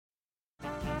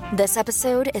This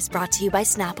episode is brought to you by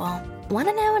Snapple. Want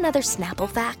to know another Snapple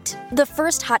fact? The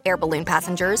first hot air balloon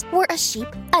passengers were a sheep,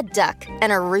 a duck,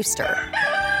 and a rooster.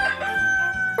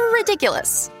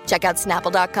 Ridiculous. Check out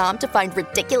Snapple.com to find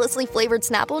ridiculously flavored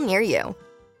Snapple near you.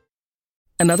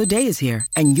 Another day is here,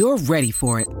 and you're ready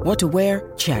for it. What to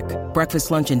wear? Check.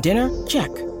 Breakfast, lunch, and dinner?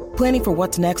 Check. Planning for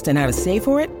what's next and how to save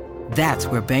for it? That's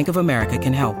where Bank of America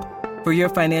can help. For your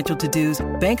financial to-dos,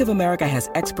 Bank of America has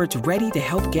experts ready to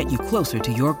help get you closer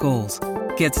to your goals.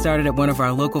 Get started at one of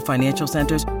our local financial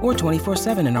centers or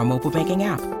 24/7 in our mobile banking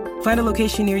app. Find a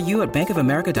location near you at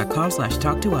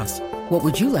bankofamerica.com/talktous. What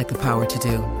would you like the power to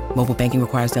do? Mobile banking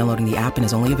requires downloading the app and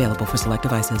is only available for select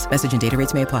devices. Message and data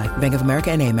rates may apply. Bank of America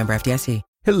N.A., member FDIC.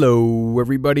 Hello,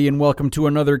 everybody, and welcome to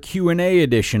another Q&A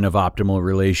edition of Optimal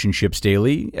Relationships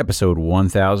Daily, episode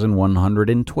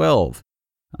 1112.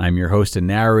 I'm your host and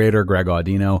narrator, Greg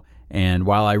Audino, and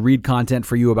while I read content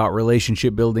for you about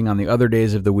relationship building on the other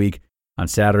days of the week, on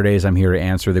Saturdays I'm here to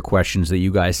answer the questions that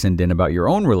you guys send in about your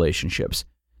own relationships,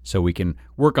 so we can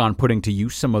work on putting to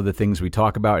use some of the things we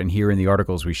talk about and hear in the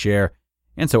articles we share,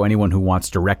 and so anyone who wants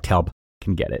direct help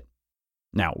can get it.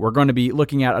 Now, we're going to be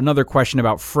looking at another question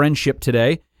about friendship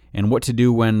today, and what to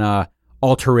do when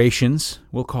alterations,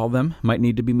 we'll call them, might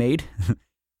need to be made.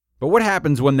 But what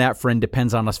happens when that friend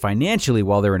depends on us financially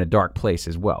while they're in a dark place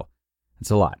as well? It's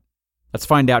a lot. Let's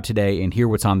find out today and hear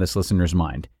what's on this listener's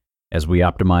mind as we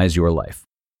optimize your life.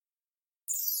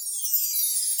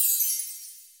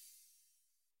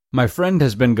 My friend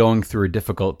has been going through a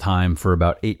difficult time for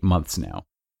about 8 months now.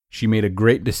 She made a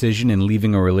great decision in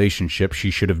leaving a relationship she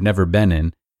should have never been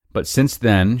in, but since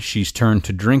then, she's turned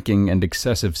to drinking and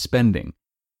excessive spending.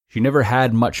 She never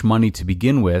had much money to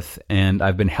begin with, and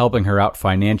I've been helping her out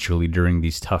financially during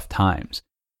these tough times.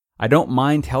 I don't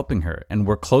mind helping her, and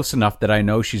we're close enough that I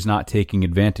know she's not taking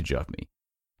advantage of me.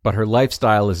 But her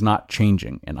lifestyle is not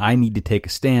changing, and I need to take a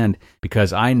stand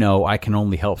because I know I can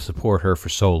only help support her for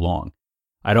so long.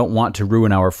 I don't want to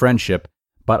ruin our friendship,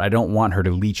 but I don't want her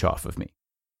to leech off of me.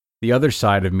 The other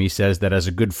side of me says that as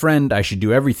a good friend, I should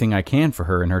do everything I can for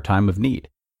her in her time of need.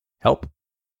 Help?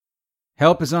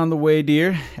 Help is on the way,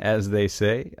 dear, as they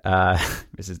say.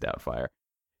 Mrs. Doubtfire.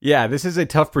 Yeah, this is a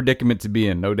tough predicament to be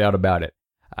in, no doubt about it.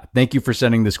 Thank you for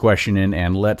sending this question in,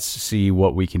 and let's see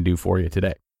what we can do for you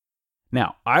today.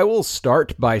 Now, I will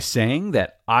start by saying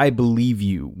that I believe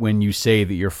you when you say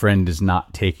that your friend is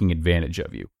not taking advantage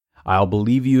of you. I'll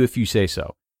believe you if you say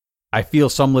so. I feel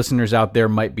some listeners out there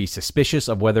might be suspicious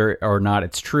of whether or not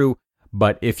it's true,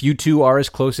 but if you two are as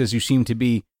close as you seem to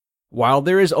be, while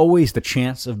there is always the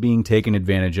chance of being taken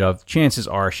advantage of, chances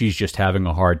are she's just having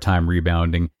a hard time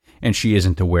rebounding, and she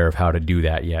isn't aware of how to do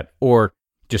that yet, or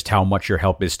just how much your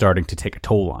help is starting to take a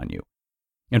toll on you.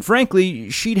 And frankly,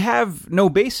 she'd have no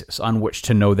basis on which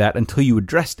to know that until you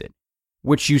addressed it,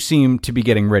 which you seem to be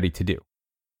getting ready to do.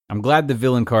 I'm glad the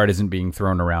villain card isn't being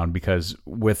thrown around because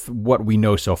with what we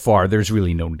know so far, there's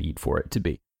really no need for it to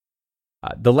be.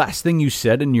 The last thing you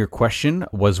said in your question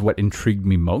was what intrigued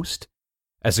me most.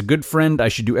 As a good friend, I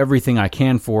should do everything I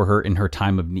can for her in her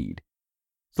time of need.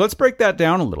 So let's break that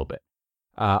down a little bit.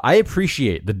 I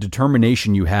appreciate the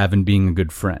determination you have in being a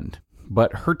good friend,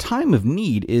 but her time of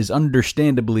need is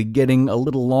understandably getting a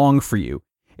little long for you.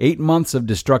 8 months of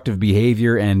destructive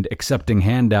behavior and accepting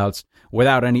handouts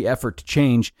without any effort to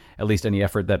change, at least any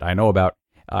effort that I know about,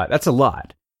 that's a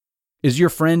lot. Is your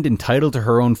friend entitled to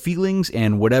her own feelings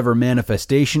and whatever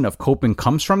manifestation of coping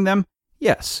comes from them?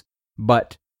 Yes,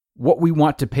 but what we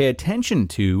want to pay attention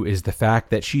to is the fact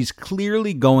that she's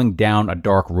clearly going down a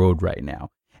dark road right now,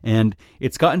 and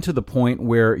it's gotten to the point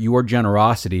where your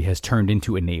generosity has turned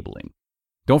into enabling.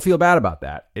 Don't feel bad about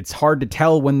that. It's hard to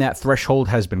tell when that threshold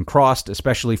has been crossed,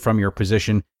 especially from your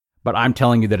position, but I'm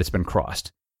telling you that it's been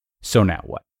crossed. So now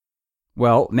what?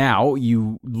 Well, now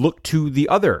you look to the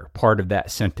other part of that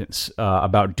sentence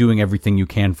about doing everything you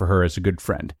can for her as a good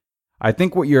friend. I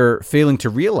think what you're failing to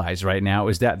realize right now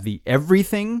is that the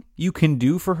everything you can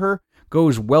do for her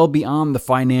goes well beyond the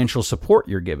financial support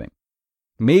you're giving.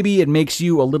 Maybe it makes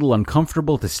you a little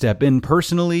uncomfortable to step in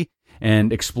personally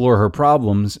and explore her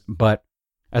problems, but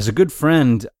as a good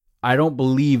friend, I don't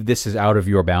believe this is out of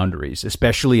your boundaries,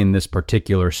 especially in this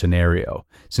particular scenario,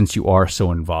 since you are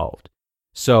so involved.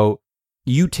 So,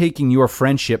 you taking your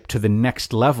friendship to the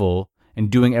next level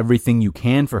and doing everything you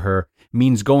can for her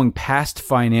means going past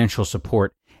financial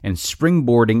support and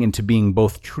springboarding into being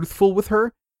both truthful with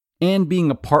her and being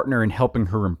a partner in helping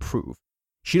her improve.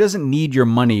 She doesn't need your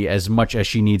money as much as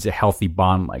she needs a healthy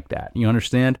bond like that. You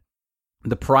understand?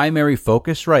 The primary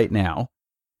focus right now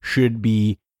should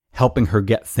be helping her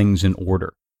get things in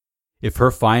order. If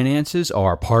her finances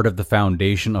are part of the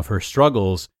foundation of her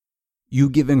struggles, you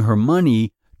giving her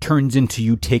money turns into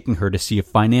you taking her to see a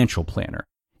financial planner.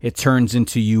 It turns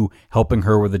into you helping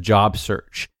her with a job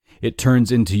search. It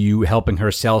turns into you helping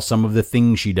her sell some of the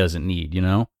things she doesn't need,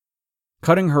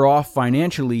 Cutting her off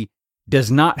financially does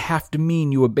not have to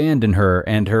mean you abandon her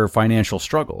and her financial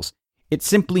struggles. It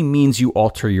simply means you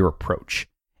alter your approach.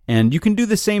 And you can do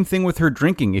the same thing with her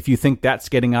drinking if you think that's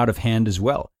getting out of hand as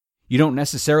well. You don't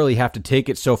necessarily have to take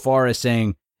it so far as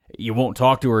saying you won't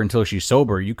talk to her until she's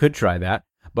sober. You could try that.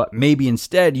 But maybe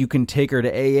instead you can take her to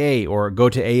AA or go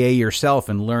to AA yourself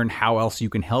and learn how else you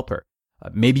can help her.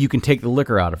 Maybe you can take the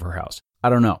liquor out of her house. I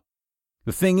don't know.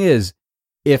 The thing is,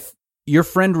 if your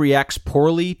friend reacts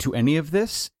poorly to any of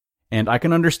this, and I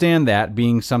can understand that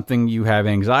being something you have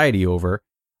anxiety over,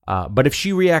 but if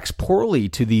she reacts poorly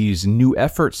to these new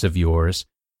efforts of yours,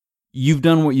 you've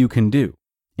done what you can do.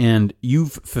 And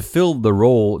you've fulfilled the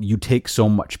role you take so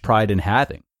much pride in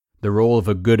having, the role of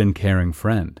a good and caring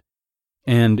friend.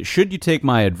 And should you take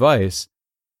my advice,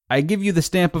 I give you the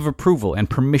stamp of approval and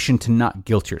permission to not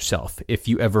guilt yourself if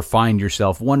you ever find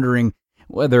yourself wondering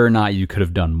whether or not you could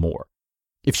have done more.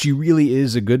 If she really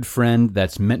is a good friend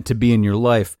that's meant to be in your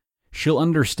life, she'll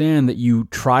understand that you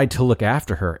tried to look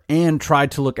after her and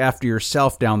tried to look after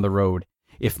yourself down the road,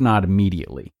 if not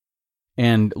immediately.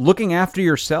 And looking after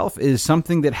yourself is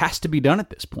something that has to be done at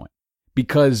this point,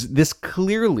 because this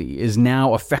clearly is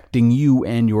now affecting you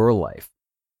and your life.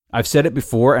 I've said it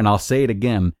before, and I'll say it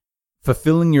again.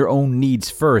 Fulfilling your own needs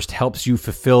first helps you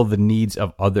fulfill the needs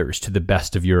of others to the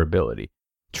best of your ability.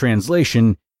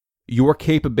 Translation, your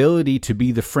capability to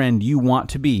be the friend you want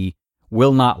to be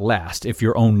will not last if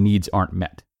your own needs aren't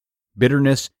met.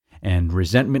 Bitterness and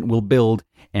resentment will build,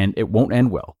 and it won't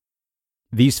end well.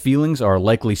 These feelings are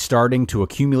likely starting to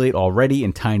accumulate already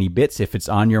in tiny bits. If it's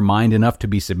on your mind enough to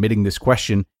be submitting this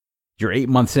question, you're 8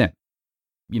 months in.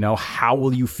 How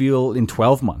will you feel in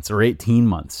 12 months or 18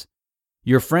 months?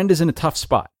 Your friend is in a tough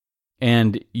spot,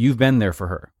 and you've been there for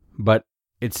her. But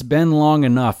it's been long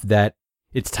enough that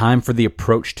it's time for the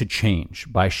approach to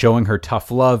change by showing her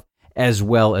tough love as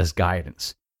well as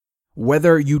guidance.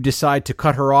 Whether you decide to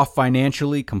cut her off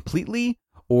financially completely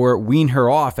or wean her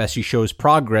off as she shows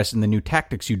progress in the new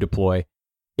tactics you deploy,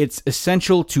 it's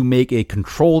essential to make a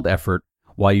controlled effort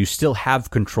while you still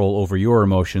have control over your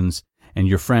emotions and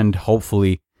your friend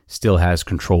hopefully still has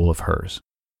control of hers.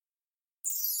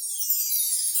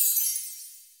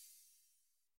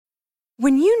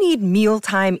 When you need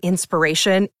mealtime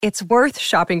inspiration, it's worth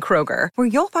shopping Kroger, where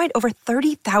you'll find over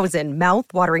 30,000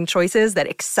 mouth-watering choices that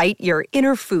excite your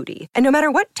inner foodie. And no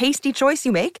matter what tasty choice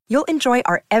you make, you'll enjoy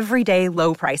our everyday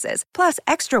low prices, plus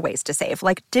extra ways to save,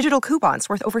 like digital coupons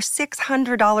worth over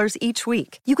 $600 each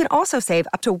week. You can also save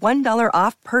up to $1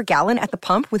 off per gallon at the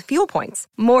pump with fuel points.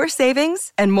 More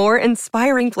savings and more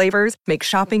inspiring flavors make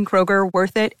shopping Kroger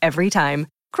worth it every time.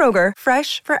 Kroger,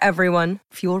 fresh for everyone.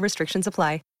 Fuel restrictions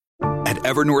apply. At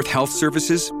Evernorth Health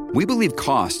Services, we believe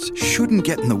costs shouldn't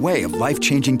get in the way of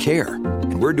life-changing care,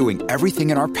 and we're doing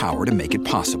everything in our power to make it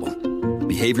possible.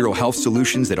 Behavioral health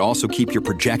solutions that also keep your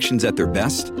projections at their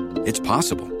best? It's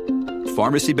possible.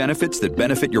 Pharmacy benefits that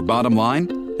benefit your bottom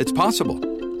line? It's possible.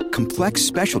 Complex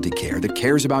specialty care that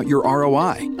cares about your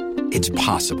ROI? It's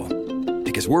possible.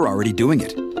 Because we're already doing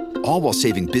it. All while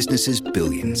saving businesses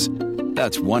billions.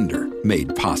 That's Wonder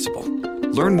made possible.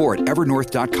 Learn more at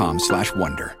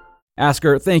evernorth.com/wonder.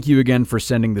 Asker, thank you again for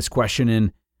sending this question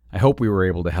in. I hope we were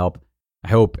able to help. I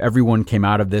hope everyone came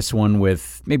out of this one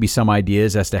with maybe some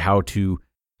ideas as to how to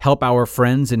help our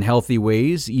friends in healthy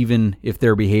ways, even if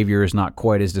their behavior is not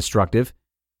quite as destructive.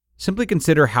 Simply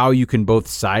consider how you can both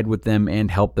side with them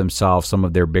and help them solve some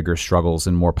of their bigger struggles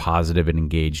in more positive and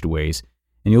engaged ways,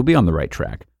 and you'll be on the right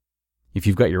track. If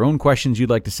you've got your own questions you'd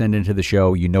like to send into the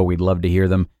show, we'd love to hear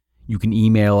them. You can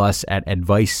email us at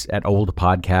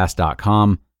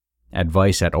advice@oldpodcast.com.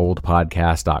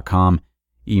 advice@oldpodcast.com.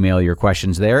 Email your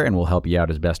questions there and we'll help you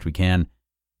out as best we can.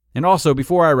 And also,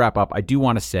 before I wrap up, I do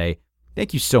want to say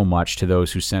thank you so much to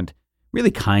those who sent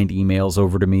really kind emails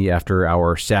over to me after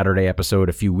our Saturday episode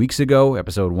a few weeks ago,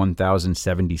 episode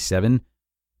 1077.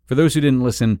 For those who didn't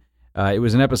listen, it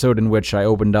was an episode in which I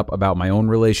opened up about my own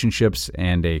relationships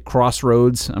and a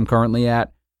crossroads I'm currently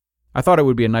at. I thought it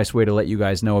would be a nice way to let you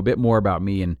guys know a bit more about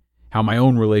me and how my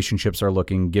own relationships are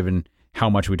looking, given how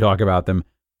much we talk about them.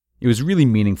 It was really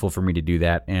meaningful for me to do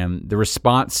that, and the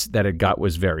response that it got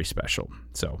was very special.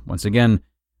 So once again,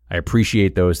 I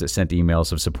appreciate those that sent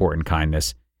emails of support and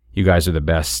kindness. You guys are the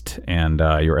best, and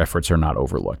your efforts are not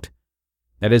overlooked.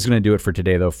 That is going to do it for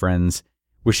today, though, friends.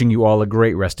 Wishing you all a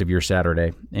great rest of your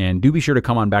Saturday, and do be sure to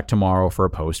come on back tomorrow for a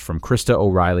post from Krista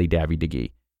O'Reilly Davy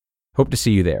DeGee. Hope to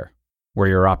see you there, where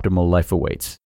your optimal life awaits.